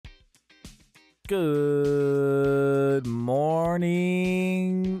Good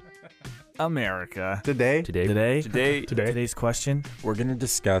morning, America. Today's question. We're going to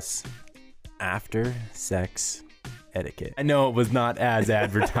discuss after sex etiquette. I know it was not as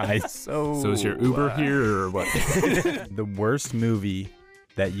advertised. So is your Uber here or what? The worst movie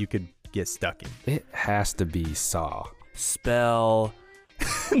that you could get stuck in. It has to be Saw. Spell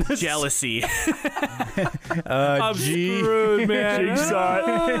jealousy. I'm screwed, man.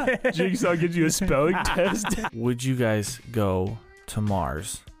 Jigsaw gives you a spelling test. Would you guys go to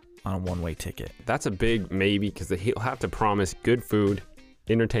Mars on a one-way ticket? That's a big maybe because he'll have to promise good food,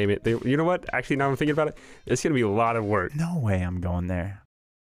 entertainment. You know what? Actually, now I'm thinking about it, it's going to be a lot of work. No way I'm going there.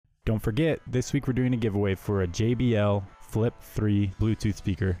 Don't forget, this week we're doing a giveaway for a JBL Flip 3 Bluetooth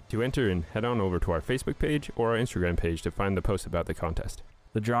speaker. To enter in, head on over to our Facebook page or our Instagram page to find the post about the contest.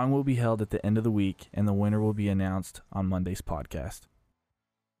 The drawing will be held at the end of the week, and the winner will be announced on Monday's podcast.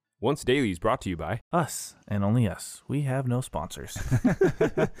 Once Daily is brought to you by Us, and only us. We have no sponsors.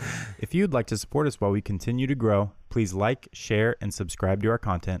 If you'd like to support us while we continue to grow, please like, share, and subscribe to our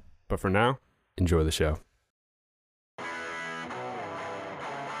content. But for now, enjoy the show.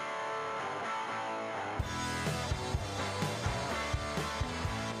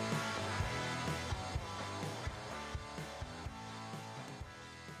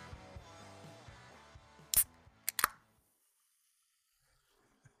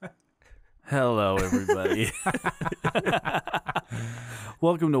 Hello, everybody.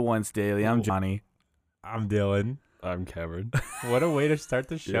 Welcome to Once Daily. I'm Johnny. I'm Dylan. I'm Cameron. What a way to start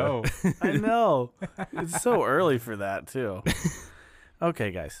the show. I know. It's so early for that, too.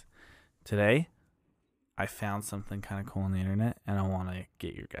 Okay, guys. Today, I found something kind of cool on the internet, and I want to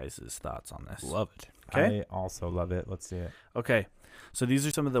get your guys' thoughts on this. Love it. Okay? I also love it. Let's see it. Okay. So these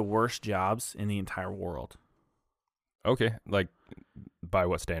are some of the worst jobs in the entire world. Okay, like by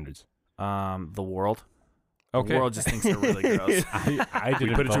what standards? The world. Okay. The world just thinks they're really gross. I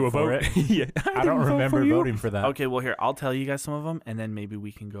didn't put it to a for vote. it. Yeah, I don't remember voting for that. Okay, well, here, I'll tell you guys some of them, and then maybe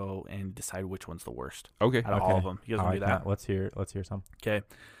we can go and decide which one's the worst Okay. out of all of them. You guys want to do that? Let's hear some. Okay.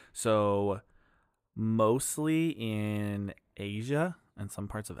 So, mostly in Asia and some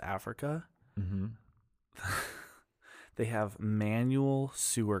parts of Africa, they have manual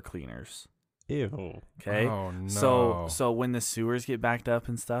sewer cleaners. Ew. Okay. Oh, no. So when the sewers get backed up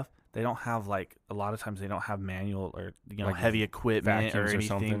and stuff, they don't have a lot of times they don't have manual or like heavy equipment or vacuums or anything.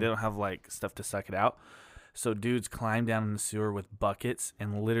 something? They don't have stuff to suck it out. So dudes climb down in the sewer with buckets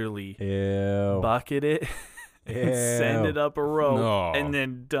and literally Ew. bucket it and send it up a rope No. and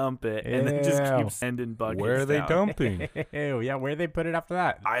then dump it and then just Ew. keep sending buckets. Where are they down. dumping? Ew. Yeah, where they put it after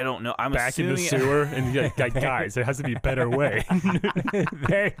that? I don't know. I'm Back in the assuming sewer? And you're like, guys, there has to be a better way.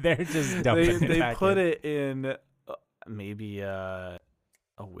 they're just dumping it they back put in. it in maybe a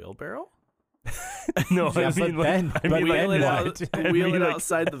wheelbarrow. No, Yeah, I mean, but then Wheel it, what? wheel it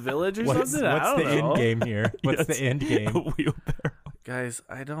outside the village or What's something. I the don't know. end game here? What's the end a game? wheelbarrow. Guys,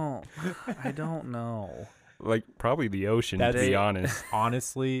 I don't know. Like, probably the ocean, to That's- be honest.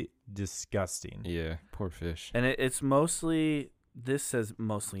 Honestly, disgusting. Yeah, poor fish. And it's mostly, this says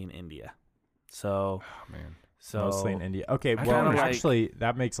mostly in India. So, Oh, man. Mostly in India. Okay, I well, kinda like- actually,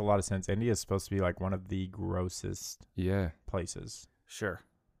 that makes a lot of sense. India is supposed to be like one of the grossest Yeah. places. Sure.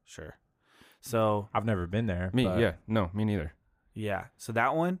 So, I've never been there. but Me neither. yeah. So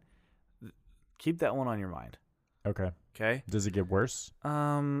that one, keep that one on your mind. Okay. Okay? Does it get worse?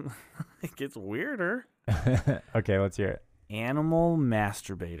 It gets weirder. Okay, let's hear it. Animal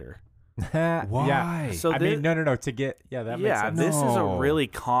masturbator. Yeah. Why? So I mean, no. To get, that makes sense. this is a No. really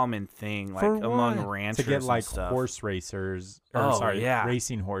common thing, For among what? ranchers To get like and stuff. horse racers,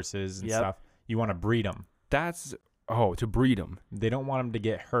 racing horses and Yep. stuff. You want to breed them. That's, to breed them. They don't want them to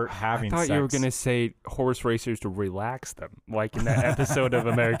get hurt having I thought sex. you were going to say horse racers to relax them, like in that episode of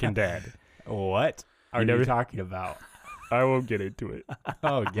American Dad. What are never- you talking about? I won't get into it.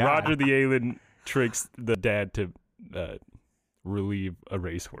 Oh, yeah. Roger the alien tricks the dad to relieve a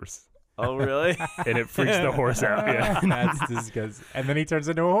racehorse. Oh, really? And it freaks the horse out. Yeah. That's disgusting. And then he turns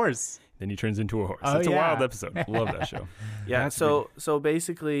into a horse. Then he turns into a horse. Oh, It's a yeah. wild episode. Love that show. Yeah. That's So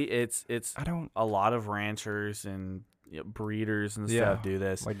basically, it's I don't. a lot of ranchers and breeders and Yeah, stuff do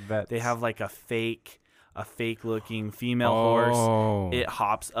this. like vets. They have like a fake looking female horse. Oh. It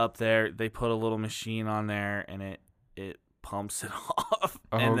hops up there. They put a little machine on there, and it pumps it off,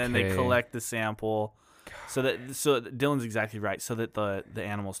 and then they Okay. collect the sample. So Dylan's exactly right. So that the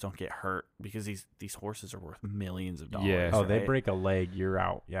animals don't get hurt, because these horses are worth millions of dollars. Yeah. Oh, they right? break a leg, you're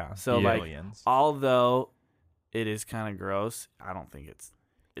out. Yeah. So Millions. although it is kind of gross, I don't think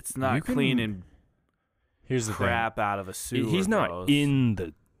it's not You can- cleaning Here's the crap out of a sewer. He's not gross. in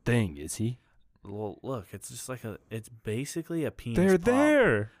the thing, is he? Well, look, it's just like it's basically a penis. They're pump.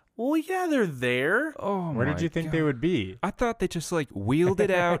 there. Well, yeah, they're there. Oh, Where did you think they would be? I thought they just like wheeled it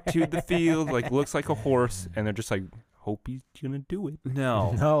out to the field, like looks like a horse, and they're just like, hope he's gonna do it.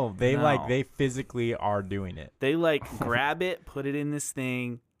 No, No, they No. they physically are doing it. they like grab it, put it in this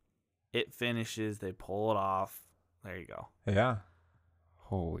thing. It finishes. They pull it off. There you go. Yeah.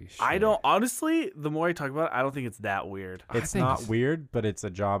 Holy shit! I don't honestly. The more I talk about it, I don't think it's that weird. I It's think not weird, but it's a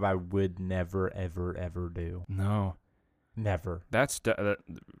job I would never, ever, ever do. No, Never. that's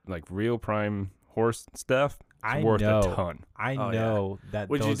like real prime horse stuff. I Worth know. a ton. I Oh, yeah. know that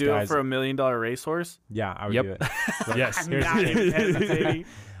Would you those do guys, it for $1 million racehorse? Yeah, I would Yep. do it. Like, Yes. here's- Not even hesitating.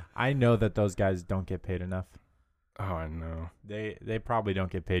 I know that those guys don't get paid enough. Oh, I know. They probably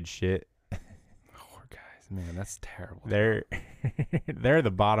don't get paid shit. Poor guys, man, that's terrible. They're they're the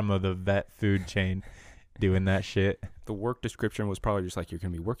bottom of the vet food chain doing that shit. The work description was probably just like, you're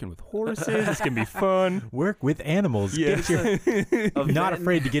gonna be working with horses. It's gonna be fun. Work with animals. Get your, not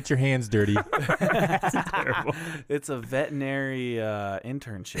afraid to get your hands dirty. Terrible. It's a veterinary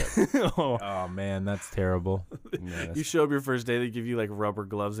internship. Oh, Oh man, that's terrible. yeah, You show up your first day, they give you like rubber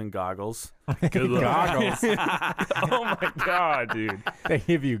gloves and goggles. good luck. Goggles. Oh my god, dude. They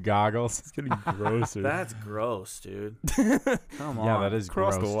give you goggles. It's getting grosser. That's gross, dude. Come on. Yeah, that is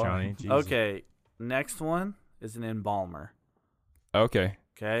Cross gross, the line. Johnny. Jesus. Okay, next one is an embalmer. Okay.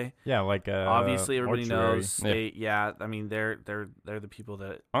 Okay, Yeah, like obviously everybody mortuary. knows. Yeah, I mean they're the people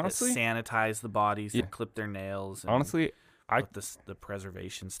that Honestly- sanitize the bodies, Yeah. that clip their nails. And Honestly, I put the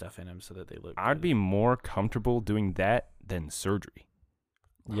preservation stuff in them so that they look. I'd good. be more comfortable doing that than surgery.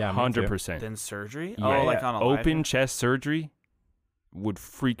 Yeah, me too. 100%. Then surgery. Yeah, Oh, like on a live open one? chest surgery would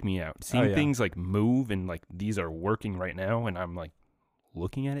freak me out. Seeing yeah. things like move and like these are working right now, and I'm like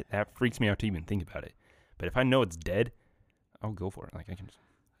looking at it, that freaks me out to even think about it. But if I know it's dead, I'll go for it. Like I can just,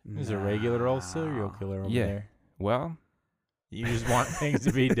 There's a regular old serial Nah. killer over Yeah. there. well, You just want things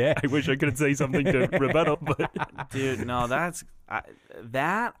to be dead. I wish I could say something to rebuttal, but Dude, no, that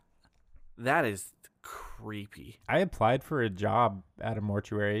is creepy. I applied for a job at a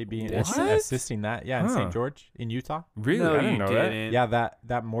mortuary, being What? assisting that. Yeah, in Huh. St. George in Utah. really, No, I didn't you know that. didn't. Yeah,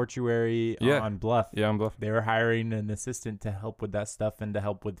 that mortuary Yeah. on Bluff. Yeah, I'm bluff. They were hiring an assistant to help with that stuff and to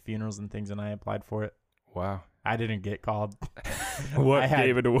help with funerals and things, and I applied for it. Wow. I didn't get called. What I had-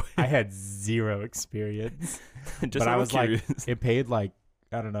 gave it away? I had zero experience. Just but I out of was like, curious. it paid like,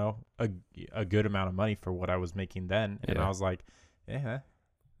 I don't know, a good amount of money for what I was making then. And Yeah. I was like, yeah,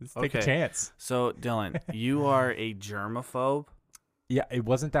 let's take a Okay. chance. So, Dylan, you are a germaphobe. Yeah, it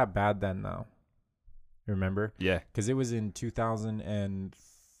wasn't that bad then, though. Remember? Yeah. Because it was in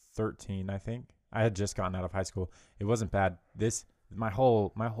 2013, I think. I had just gotten out of high school. It wasn't bad. My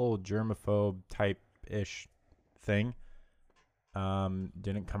whole germaphobe type ish thing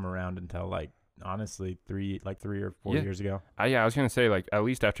didn't come around until like honestly 3 or 4 Yeah. years ago. Yeah, I was gonna say like at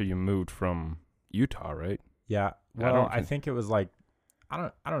least after you moved from Utah, right? Yeah. I Well, don't I think- think it was like I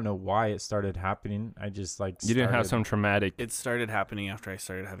don't know why it started happening. I just like You didn't have some started- traumatic. It started happening after I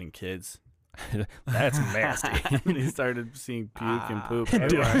started having kids. That's nasty. He started seeing puke and poop. Dude.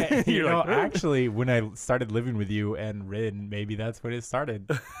 everywhere. you You're know, like, "Oh." actually, when I started living with you and Rin, maybe that's when it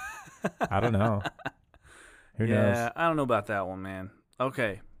started. I don't know. Who yeah, knows? I don't know about that one, man.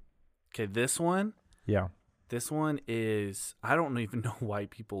 Okay, this one Yeah. is, I don't even know why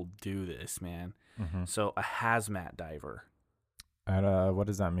people do this, man. Mm-hmm. So, a hazmat diver. What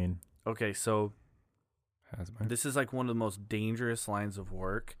does that mean? Okay, so Hazmat. this is like one of the most dangerous lines of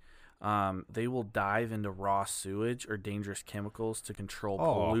work. They will dive into raw sewage or dangerous chemicals to control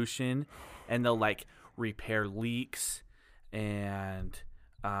Oh. pollution, and they'll like repair leaks and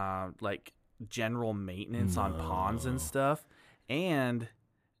like general maintenance on ponds and No. stuff. And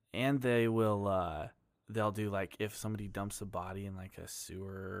they will they'll do like if somebody dumps a body in like a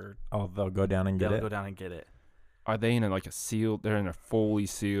sewer, Oh, they'll go down and get they'll it. go down and get it. Are they in like a sealed? They're in a fully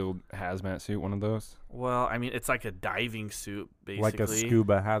sealed hazmat suit. One of those. Well, I mean, it's like a diving suit, basically. Like a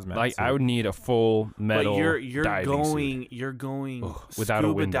scuba hazmat. Like suit. I would need a full metal. But you're diving suit. going Ugh, without a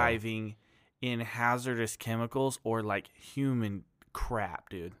scuba window. diving in hazardous chemicals or like human crap,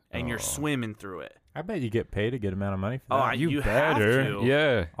 dude, and you're Oh. swimming through it. I bet you get paid a good amount of money for Oh, that. You have better. to.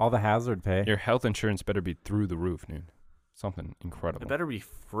 Yeah. All the hazard pay. Your health insurance better be through the roof, dude. Something incredible. It better be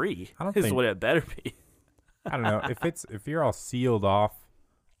free. I don't is think- what it better be. I don't know if you're all sealed off,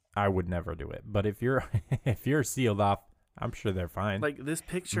 I would never do it. But if you're if you're sealed off, I'm sure they're fine. Like this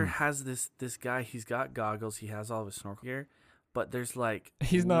picture has this guy. He's got goggles. He has all of his snorkel gear. But there's like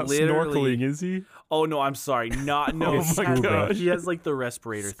He's not literally- snorkeling, is he? Oh no, I'm sorry. Not no. It's he has- scuba. He has like the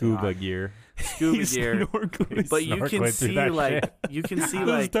respirator thing scuba on. gear. Scuba He's gear. snorkeling. But you can Snorkeling through see that like shit. you can see That's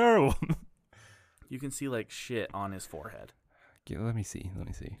like terrible. You can see like shit on his forehead. Let me see. You want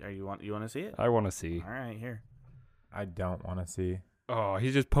to see it? I want to see. All right, here. I don't want to see. Oh,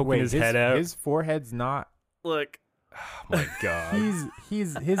 he's just poking his head out. His forehead's not. Look. Oh my god.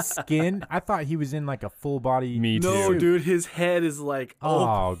 He's his skin. I thought he was in like a full body. Me too. No, dude, his head is like.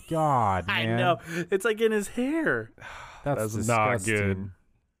 Oh God, I man. know. It's like in his hair. That's not disgusting.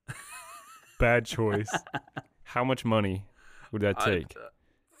 good. Bad choice. How much money would that take?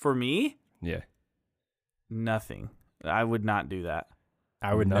 For me, Yeah. nothing. I would not do that.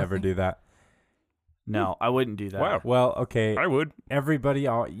 I would never Nothing? do that. No, I wouldn't do that. Wow. Well, okay. I would. Everybody,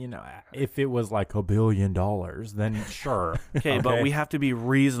 if it was like $1 billion, then sure. Okay, but we have to be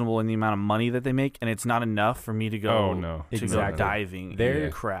reasonable in the amount of money that they make, and it's not enough for me to go. Oh, no. To Exactly. go diving. There-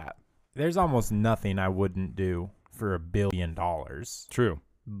 in crap. There's almost nothing I wouldn't do for $1 billion. True.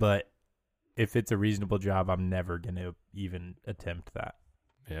 But if it's a reasonable job, I'm never gonna even attempt that.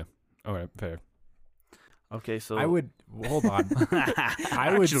 Yeah. All right. Fair. Okay, so I would hold on.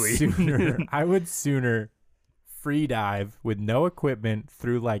 I would sooner free dive with no equipment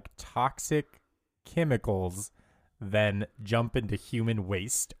through like toxic chemicals than jump into human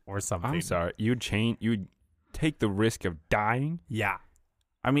waste or something. I'm sorry. You'd take the risk of dying Yeah.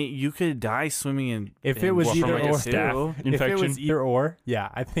 I mean, you could die swimming in. If it was in either water or, too. staph If it infection. was either or, yeah,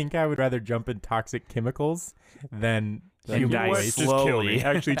 I think I would rather jump in toxic chemicals than Then human die waste. Just kill me. slowly.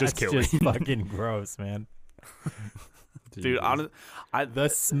 Actually, just That's kill me. just fucking gross, man. Dude, honest, The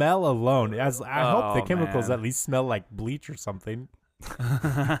smell alone, I hope the Oh, chemicals man. at least smell like bleach or something.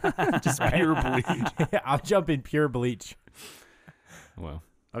 Just pure bleach. I'll jump in pure bleach. Well,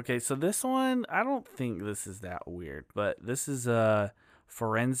 Okay, so this one, I don't think this is that weird, but this is a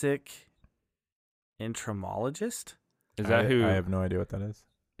forensic entomologist. is that who? I have no idea what that is.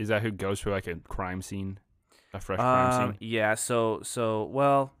 Is that who goes for like a crime scene, a fresh crime scene? Yeah, so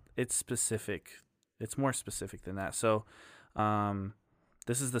well, it's specific. It's more specific than that. So,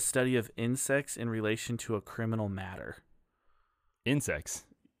 this is the study of insects in relation to a criminal matter. Insects.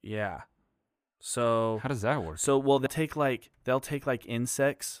 Yeah. So How does that work? So well, they'll take like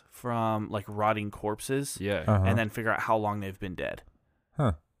insects from like rotting corpses, Yeah. Uh-huh. and then figure out how long they've been dead.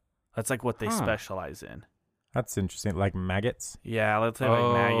 Huh. That's like what they Huh. specialize in. That's interesting. Like maggots. Yeah, let's say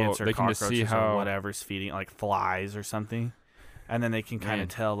Oh, like maggots or they can just see cockroaches how- or whatever's feeding, like flies or something, and then they can kind Man. of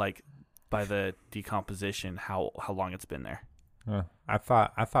tell like by the decomposition how long it's been there. I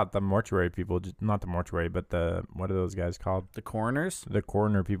thought the mortuary people, not the mortuary, but what are those guys called? The coroners. The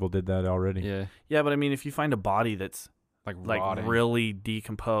coroner people did that already. Yeah. Yeah, but I mean, if you find a body that's Like like rotting. really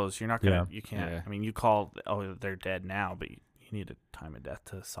decomposed, you're not gonna, Yeah. you can't. Yeah. I mean, you call, oh, they're dead now, but you need a time of death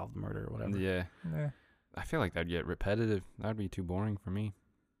to solve the murder or whatever. Yeah. Eh. I feel like that'd get repetitive. That'd be too boring for me.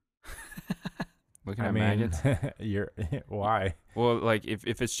 Looking I at mean, maggots. why? Well, like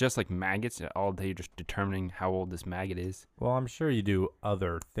if it's just like maggots all day, just determining how old this maggot is. Well, I'm sure you do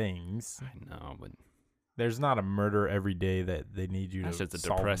other things. I know, but There's not a murder every day that they need you that's to just a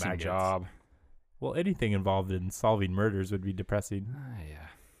solve depressing maggots. job. Well, anything involved in solving murders would be depressing. Yeah.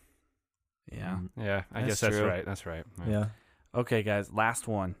 Yeah. Yeah. I That's guess that's true. right. That's right. Yeah. Okay, guys, last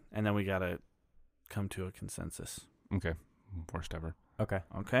one, and then we gotta come to a consensus. Okay. Worst ever. Okay.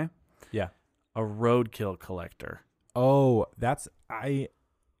 Okay. Yeah. A roadkill collector. Oh, that's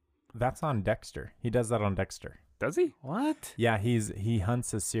on Dexter. He does that on Dexter. Does he? What? Yeah, he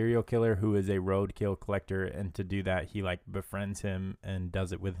hunts a serial killer who is a roadkill collector, and to do that, he like befriends him and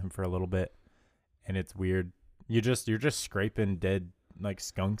does it with him for a little bit, and it's weird. You're just scraping dead like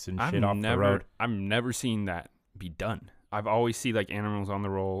skunks and shit off the road. I've never seen that be done. I've always seen like animals on the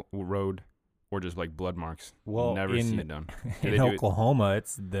road, or just like blood marks. Well, never in- seen it done. Do In they do it- Oklahoma,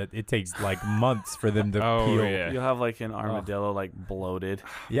 it takes like months for them to Oh, peel. yeah. You'll have like an armadillo like bloated.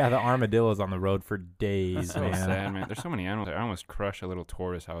 Yeah, the armadillo's on the road for days, That's so man. sad, man. There's so many animals. I almost crushed a little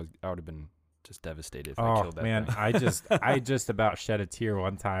tortoise. I would have been just devastated if I Oh killed that man, thing. I just about shed a tear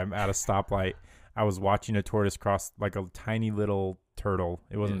one time at a stoplight. I was watching a tortoise cross like a tiny little turtle.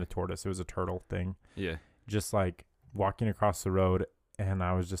 It wasn't Yeah. a tortoise; it was a turtle thing. Yeah. Just like walking across the road, and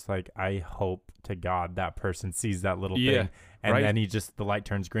I was just like, I hope to God that person sees that little Yeah, thing, and right. then the light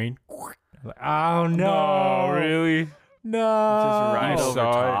turns green. Like, oh no! really? No! Just right You over saw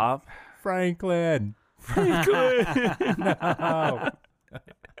it. top. Franklin. No.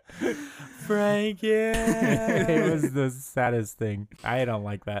 Frankie. It was the saddest thing. I don't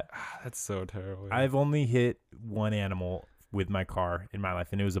like that. That's so terrible. I've only hit one animal with my car in my life,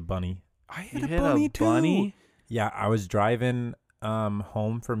 and it was a bunny. I You hit hit a bunny? Yeah, I was driving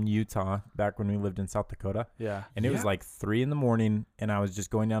home from Utah back when we lived in South Dakota. Yeah. And it was like 3 a.m, and I was just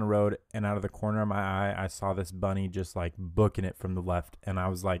going down the road, and out of the corner of my eye, I saw this bunny just like booking it from the left. And I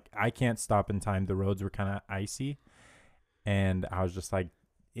was like, I can't stop in time. The roads were kind of icy. And I was just like,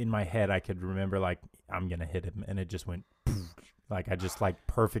 in my head, I could remember like, I'm going to hit him. And it just went, like, I just like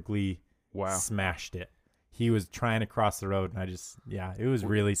perfectly smashed it. He was trying to cross the road, and I just, it was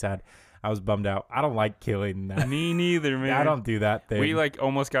really sad. I was bummed out. I don't like killing that. Me neither, man. I don't do that thing. We like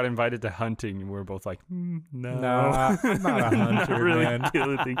almost got invited to hunting, and we are both like, no, I'm not a hunter, not really man.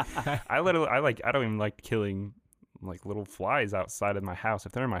 killing thing. I don't even like killing like little flies outside of my house.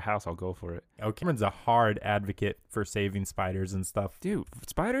 If they're in my house, I'll go for it. Oh, Cameron's a hard advocate for saving spiders and stuff. Dude,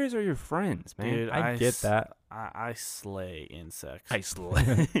 spiders are your friends, man. Dude, I get that. I slay insects. I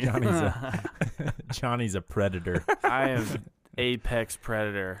slay. Johnny's a predator. I am apex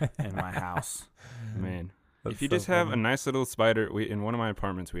predator in my house. Man. That's If you so just have a funny. nice little spider, in one of my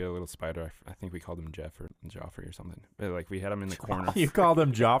apartments, we had a little spider. I think we called him Jeff or Joffrey or something. But like we had him in the corner. You called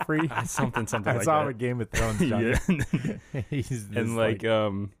him Joffrey? something I like saw him that. at Game of Thrones, Johnny. Yeah. He's this, And like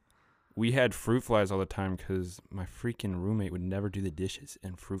we had fruit flies all the time because my freaking roommate would never do the dishes,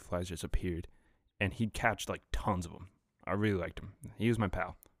 and fruit flies just appeared, and he'd catch like tons of them. I really liked him. He was my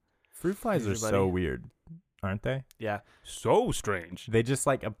pal. fruit flies are Everybody- so weird, aren't they? Yeah. So strange. They just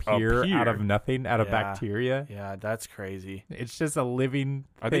like appear out of nothing, out of Yeah. bacteria. Yeah, that's crazy. It's just a living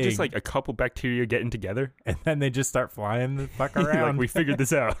Are thing. they just like a couple bacteria getting together? And then they just start flying the fuck like around. we figured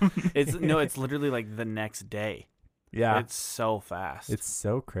this out. It's literally like the next day. yeah. It's so fast. It's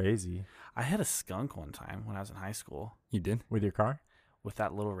so crazy. I had a skunk one time when I was in high school You did? With your car? with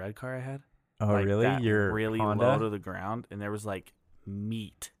that little red car I had. Oh, Like, really? that Your really Honda? low to the ground, and there was like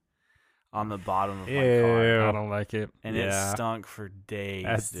meat on the bottom of my Ew. car, I don't like it. and Yeah. it stunk for days.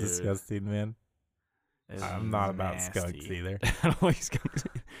 That's dude. disgusting, man. It was I'm not about nasty. skunks either. I don't like skunks.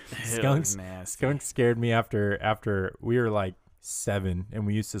 It was Skunks- nasty. Skunk scared me after we were like 7, and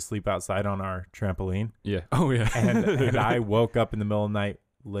we used to sleep outside on our trampoline. Yeah. Oh yeah. And I woke up in the middle of the night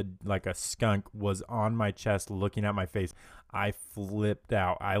like a skunk was on my chest looking at my face. I flipped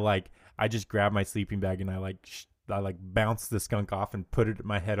out. I just grabbed my sleeping bag and I bounced the skunk off and put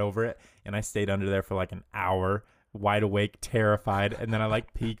my head over it, and I stayed under there for like an hour, wide awake, terrified, and then I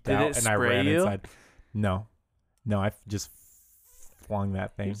peeked Did out it and I spray ran you? inside. No, I just flung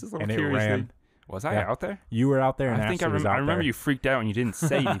that thing It's just a little and it curious ran. thing. Was I Yeah. out there? You were out there, and I think Ashley was out I remember there. you freaked out and you didn't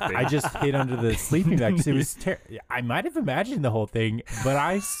say anything. I just hid under the sleeping bag because it was I might have imagined the whole thing, but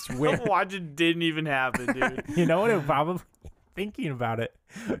I swear, Watch it didn't even happen, dude. you know what? It probably thinking about it,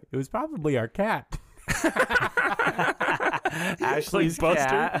 it was probably our cat. Ashley's Buster?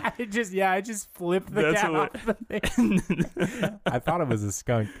 cat. I just flipped the That's cat what- off the thing. I thought it was a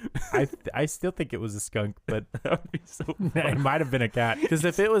skunk. I still think it was a skunk, but That would be so it might have been a cat. Because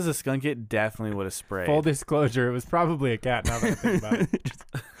if it was a skunk, it definitely would have sprayed. Full disclosure, it was probably a cat. Now that I think about it.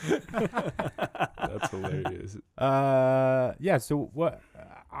 That's hilarious. Yeah. So what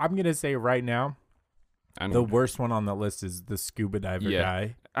I'm gonna say right now, I the know. worst one on the list is the scuba diver Yeah.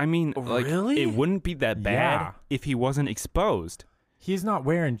 guy. I mean, like, Really? it wouldn't be that bad Yeah. if he wasn't exposed. He's not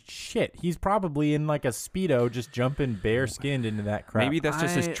wearing shit. He's probably in like a Speedo, just jumping bare skinned into that crap. Maybe that's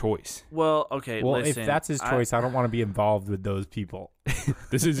just I- his choice. Well, okay, Well, listen. if that's his choice, I don't want to be involved with those people.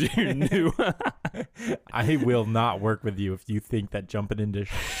 This is your new. I will not work with you if you think that jumping into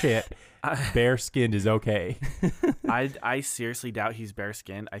shit bare skinned is okay. I seriously doubt he's bare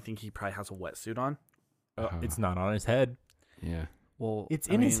skinned. I think he probably has a wetsuit on. It's not on his head. Yeah. Well, It's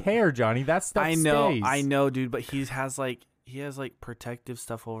I in his mean, hair, Johnny. That stuff I know, stays. dude, but he has like protective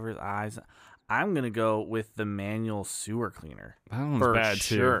stuff over his eyes. I'm gonna go with the manual sewer cleaner That one's For bad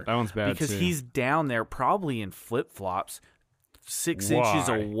sure. too. That one's bad because too. he's down there probably in flip flops, 6 inches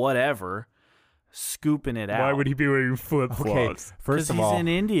or Why? whatever, scooping it out. Why would he be wearing flip Okay, flops? first of he's all, in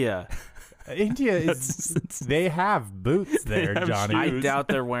India. India is they have boots there, have Johnny. I shoes. doubt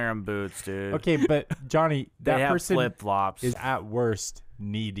they're wearing boots, dude. Okay, but Johnny, they that have person flip flops. is at worst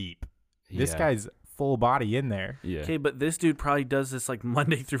knee deep. This Yeah. guy's full body in there. Yeah. Okay, but this dude probably does this like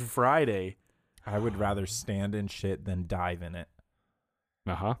Monday through Friday. I would rather stand in shit than dive in it.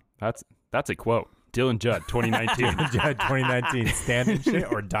 That's a quote. Dylan Judd, 2019. 2019, stand in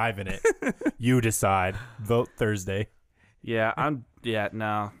shit or dive in it. You decide. Vote Thursday. Yeah,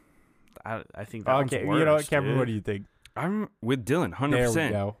 no. I think that Okay, one's worse, you know what, Cameron? dude. What do you think? I'm with Dylan, 100%. There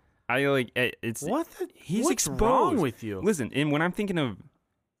we go. I like it's What? he's What's exposed. wrong with you? Listen, and when I'm thinking of,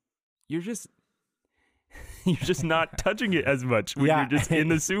 you're just not touching it as much when Yeah. you're just in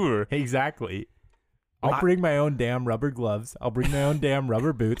the sewer. Exactly. I'll bring my own damn rubber gloves. I'll bring my own damn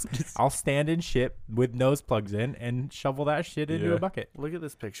rubber boots. I'll stand in shit with nose plugs in and shovel that shit into a bucket. Look at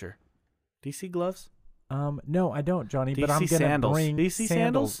this picture. Do you see gloves? No, I don't, Johnny. Do you but I'm see gonna sandals? bring Do you see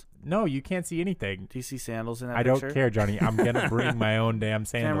sandals? No, you can't see anything. Do you see sandals in that I picture? don't care, Johnny. I'm gonna bring my own damn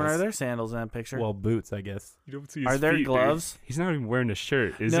sandals. Cameron, are there sandals in that picture? Well, boots, I guess. You don't see are there gloves? He's not even wearing a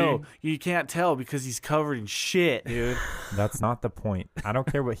shirt, is No, you can't tell because he's covered in shit, dude. That's not the point. I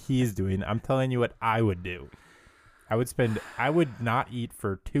don't care what he's doing. I'm telling you what I would do. I would not eat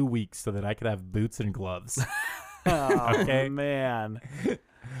for 2 weeks so that I could have boots and gloves. Oh, Okay. man.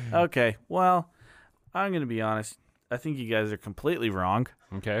 Okay, well, I'm going to be honest. I think you guys are completely wrong.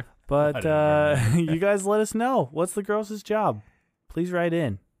 Okay. But you guys let us know. What's the grossest job? Please write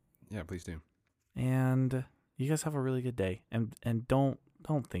in. Yeah, please do. And you guys have a really good day. And don't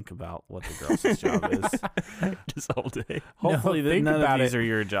think about what the grossest job is. Just all day. Hopefully think none of about these it. are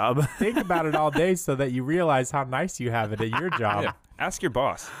your job. Think about it all day so that you realize how nice you have it at your job. Yeah. Ask your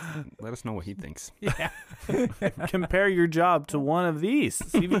boss. Let us know what he thinks. Yeah. Compare your job to one of these.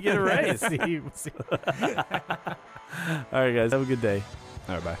 See if you get a raise. See All right, guys. Have a good day.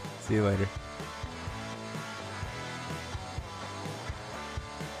 All right, bye. you later.